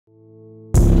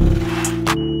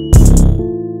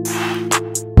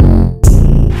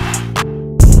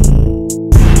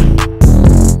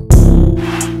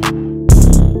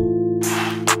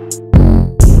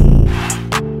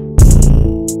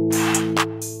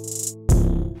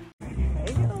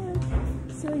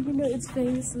It's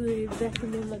famously back in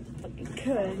the motherfucking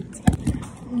cunt.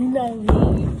 You know me.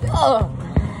 Oh.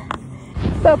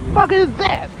 The fuck is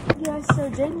that? Yeah, so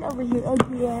Jaiden over here,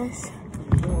 ugly ass.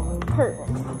 Her.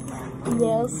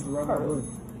 Yes, her.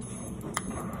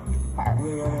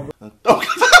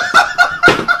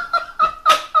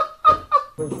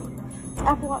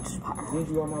 Apple Watch her.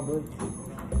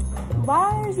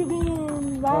 Why is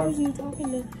you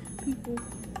talking to people?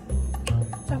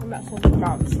 Talking about something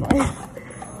else.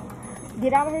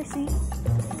 Get out of her seat.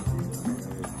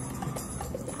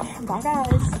 Bye,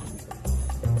 guys.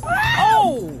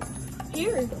 Oh!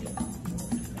 Here.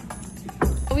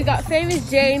 We got famous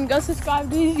Jaiden. Go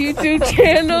subscribe to his YouTube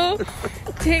channel,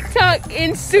 TikTok,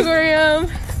 Instagram.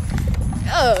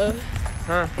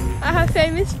 I have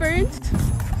famous friends.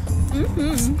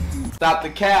 Stop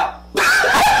the cap.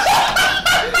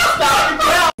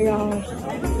 Y'all,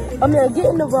 I'm gonna get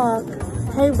in the vlog.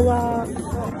 Hey vlog.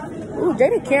 Ooh,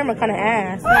 Jaiden's camera kind of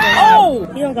ass. Oh!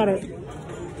 He don't got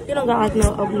like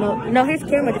no, his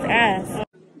camera just ass.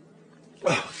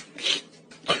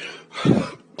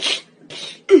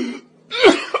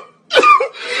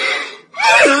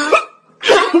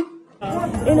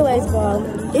 Anyways,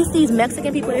 vlog, it's these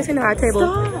Mexican people that's in our table.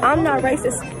 Stop. I'm not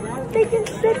racist. They can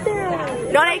sit there.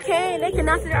 No, they can't. They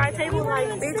cannot sit at our table. Like,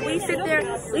 bitch, we sit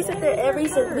there every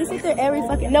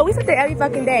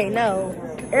fucking day. No,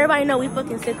 everybody know we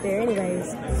fucking sit there.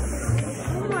 Anyways,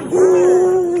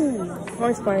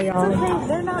 it's funny, y'all. Okay,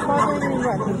 they're not bothering me.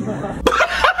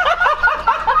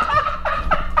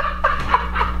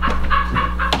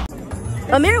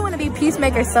 Amira wanna be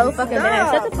peacemaker so fucking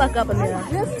bad. Shut the fuck up, Amira.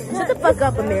 Shut the fuck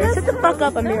up, Amira. Shut the fuck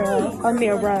up, Amira.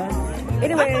 Amira.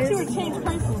 Anyways, I thought you would change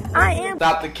person. I am.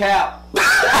 Stop the cap. Stop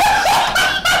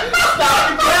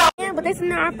the cap. Yeah, but they sit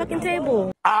at our fucking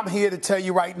table. I'm here to tell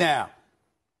you right now,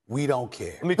 we don't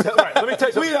care. Let me tell you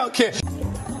something. We don't care.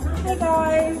 Hey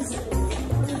guys.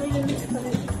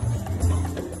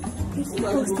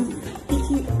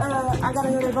 I got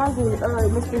another advisor,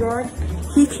 Mr. Yard.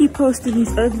 He keep posting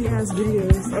these ugly ass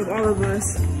videos of all of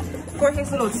us for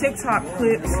his little TikTok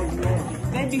clips.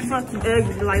 They be fucking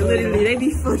ugly, like literally, they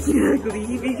be fucking ugly.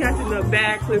 He be catching the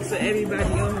bad clips of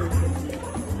everybody on him.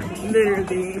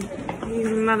 Literally. He's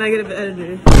not that good of an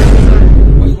editor.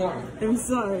 I'm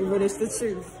sorry, but it's the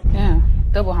truth. Yeah,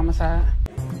 double homicide.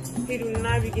 He do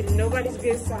not be getting nobody's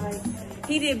good side.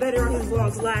 He did better on his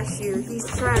vlogs last year. He's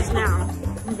trash now.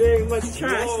 Very much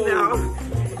trash now.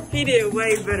 He did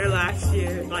way better last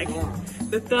year. Like,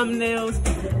 the thumbnails,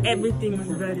 everything was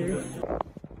better.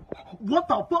 What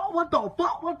the fuck? What the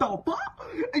fuck? What the fuck?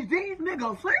 Is these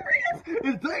niggas serious?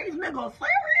 Is these niggas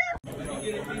serious?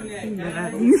 He's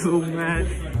mad. He's so mad.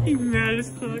 He's mad as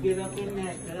fuck. Get up in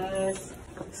that cuz.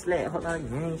 Slat, hold on,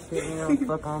 gang shit, you know,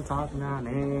 fuck on talking about,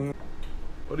 man.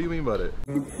 What do you mean by that?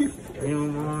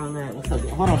 What's up?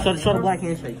 Hold on, show the black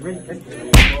handshake. Ready?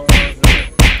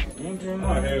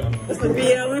 That's the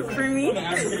BL for me.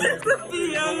 That's the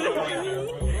BL for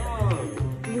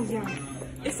me. Yeah.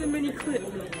 It's a mini clip.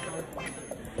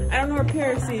 I don't know where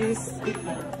Paris is.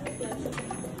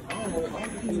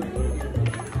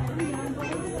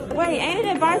 Wait, ain't it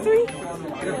advisory?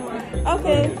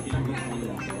 Okay.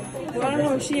 Well, I don't know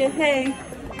where she is. Hey.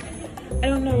 I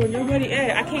don't know where nobody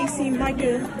is. I can't see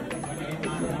Micah.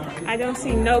 I don't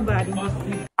see nobody.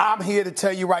 I'm here to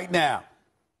tell you right now,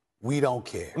 we don't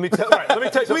care. Let me tell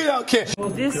you something. We don't care.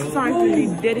 This song's gonna be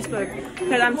dead as fuck.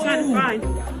 Cause I'm trying to find.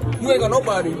 You ain't got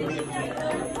nobody.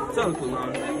 Tell me, please.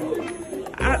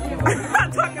 I'm not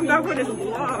talking about for this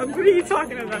vlog. What are you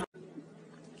talking about?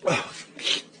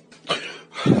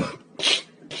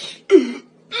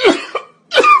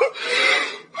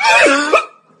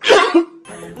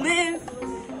 Liv,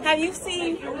 have you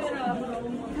seen?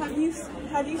 Have you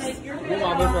seen? Where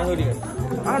my best friend hoodie?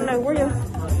 I don't know where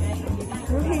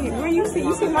you see?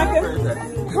 You see Micah?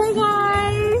 Hey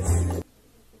guys.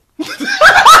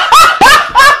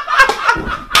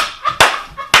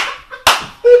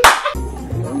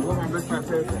 Where my best friend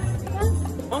Paris?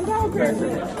 I'm going Paris.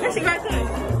 There she right there.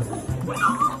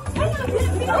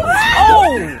 Oh!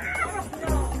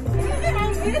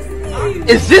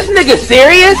 Is this nigga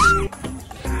serious?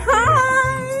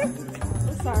 Hi.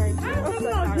 I'm sorry.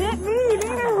 Get me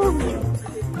down.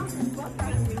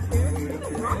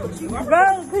 Bro,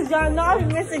 because y'all know I'm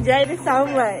missing Jaiden so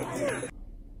much.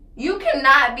 You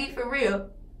cannot be for real.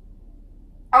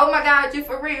 Oh my God, you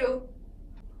for real.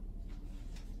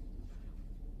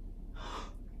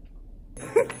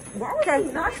 Why would I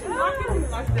not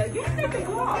like that? You take it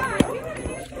off.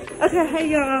 Okay, hey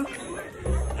y'all.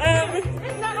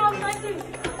 It's not all my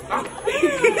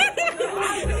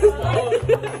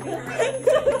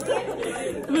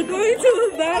we're going to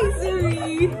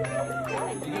advisory.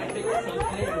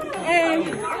 And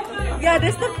yeah,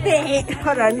 this the fit.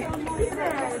 Hold on.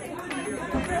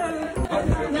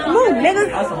 Come on, nigga.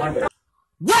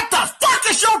 What the fuck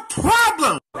is your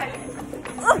problem?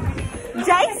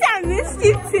 Jason, I missed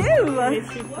you too.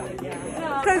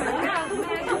 Cause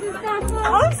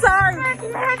I'm sorry.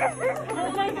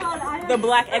 The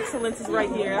black excellence is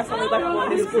right here. That's only black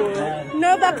one is cool.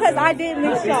 No, because I didn't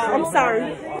miss y'all. I'm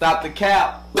sorry. Stop the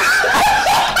cap.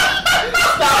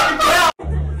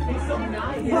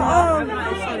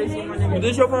 Is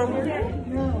this your phone?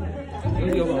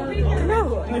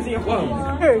 No. Is your phone?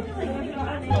 Hey.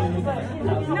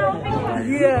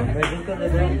 Yeah.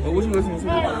 What you listening to?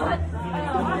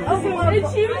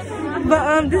 But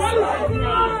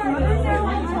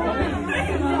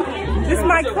this is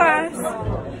my class.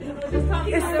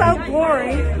 It's so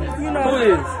boring, you know. Who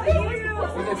is?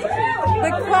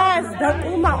 The class.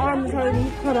 Oh, my arm is hurting.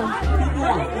 Hold on.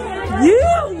 You.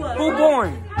 Who born?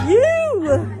 You.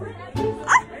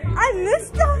 I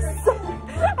missed us.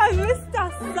 I missed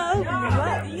us so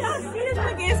much. Y'all see this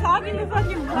nigga is hogging the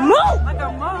fucking move like a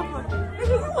motherfucker. Nigga,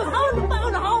 you was holding the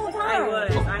phone the whole time. I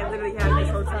was. I literally had this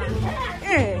whole time.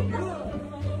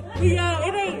 Yeah,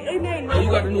 it ain't. Oh, you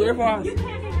got the new AirPods?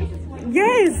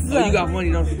 Yes. Oh, you got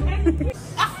money, don't you?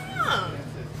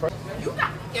 You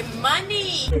got your money.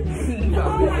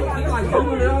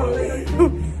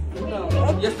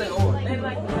 Yes, they are.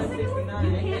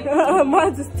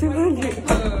 Mine's is 200.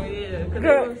 Yeah,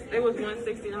 because it was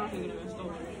 160 and I think it was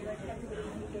store.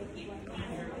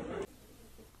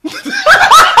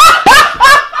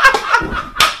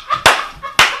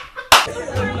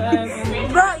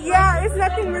 But yeah, it's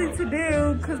nothing really to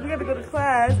do because we gotta go to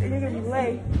class and you're gonna be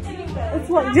late. Let's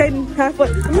walk Jaden halfway.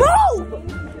 No!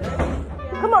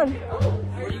 Come on.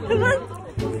 Come on.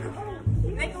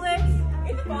 Nicholas,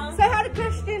 say hi to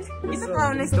Christian. It's the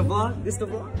phone. It's the vlog. This the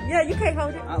vlog. Yeah, you can't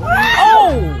hold it.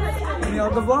 Oh! You know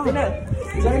the vlog.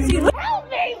 Help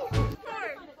me!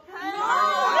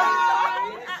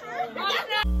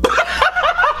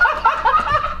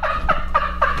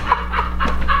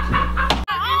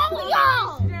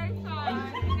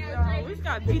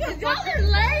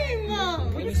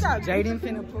 Jaden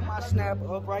finna put my snap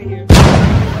up right here.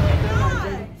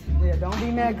 Yeah, don't be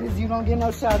mad because you don't get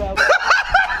no shout out.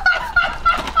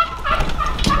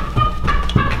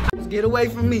 Just get away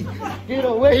from me. Get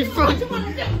away from me.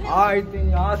 Alright then,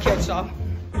 y'all. I'll catch y'all.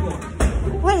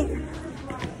 Wait.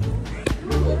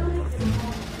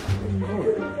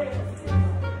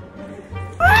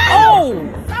 Oh!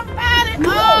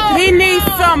 He needs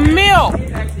some milk.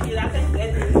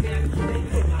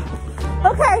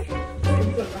 Okay.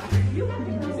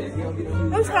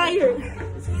 I'm tired.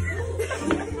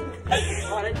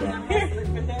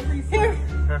 Here.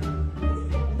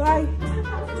 Bye.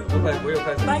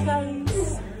 Bye,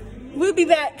 guys. We'll be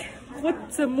back with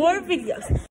some more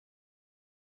videos.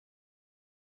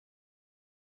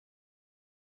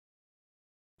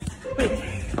 Wait.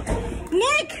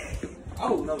 Nick!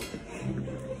 Oh, no.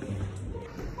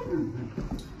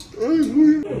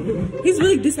 He's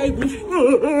really disabled.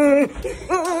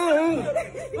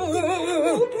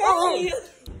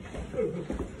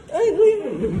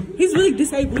 He's really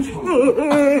disabled.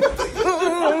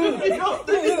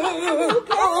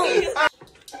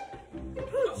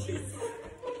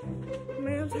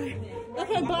 Man, I'm tired.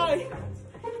 Okay, bye.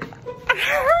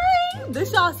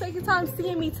 This y'all's second time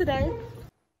seeing me today.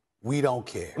 We don't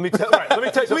care. Let me tell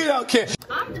you something. We don't care.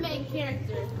 I'm the main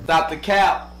character. Stop the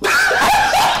cap.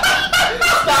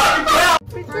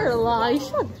 You're a lie.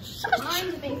 Shut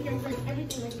I'm the main character in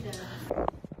everything that he does.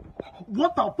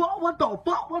 What the fuck? What the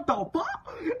fuck? What the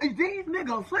fuck? Is these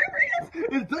niggas serious?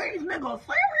 Is these niggas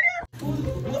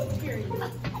serious?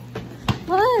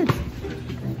 What?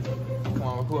 Come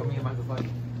on, record me and Michael fight.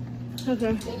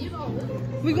 Okay. You gonna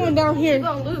lose. We're going down here. You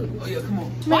gonna lose. Oh, yeah, come on.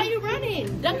 Why are you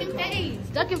running? Duck and phase.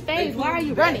 Duck and phase. Why are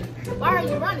you running? Why are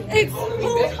you running? It's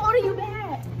Who's holding you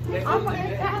back? I'm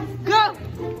running fast. Go.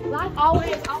 Like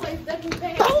always duck and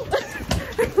phase.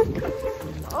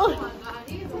 Oh my God,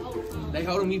 he is an old song. They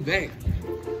holding me back.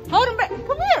 Hold him back.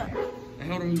 Come here. They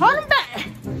holding me Hold him back.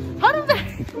 Hold him back.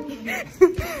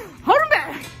 Hold him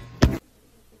back.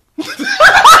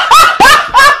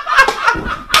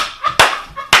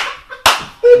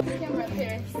 Camera up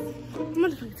here. I'm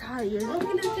gonna be tired. I'm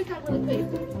gonna do TikTok really quick.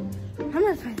 I'm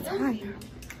gonna be tired.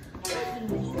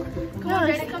 Come on,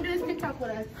 Jaden, come do this TikTok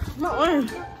with us. My arm.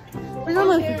 We're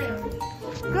gonna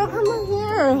Girl, come on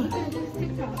here.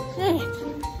 Shit.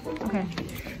 Okay.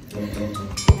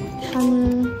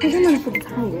 I'm gonna be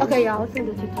tired. Okay, y'all, let's do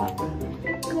TikTok.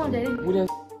 Come on, Jaden.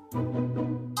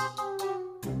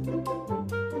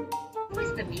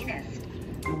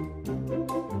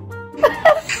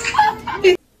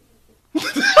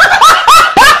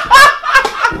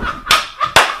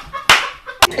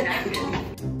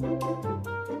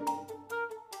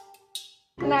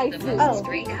 nice too.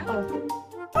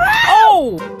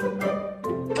 Oh!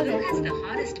 Who has the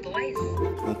hottest voice?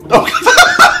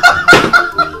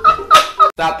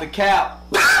 Stop the cap.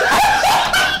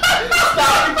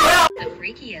 The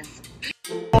freakiest.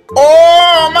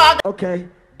 Oh my. Okay,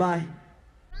 bye.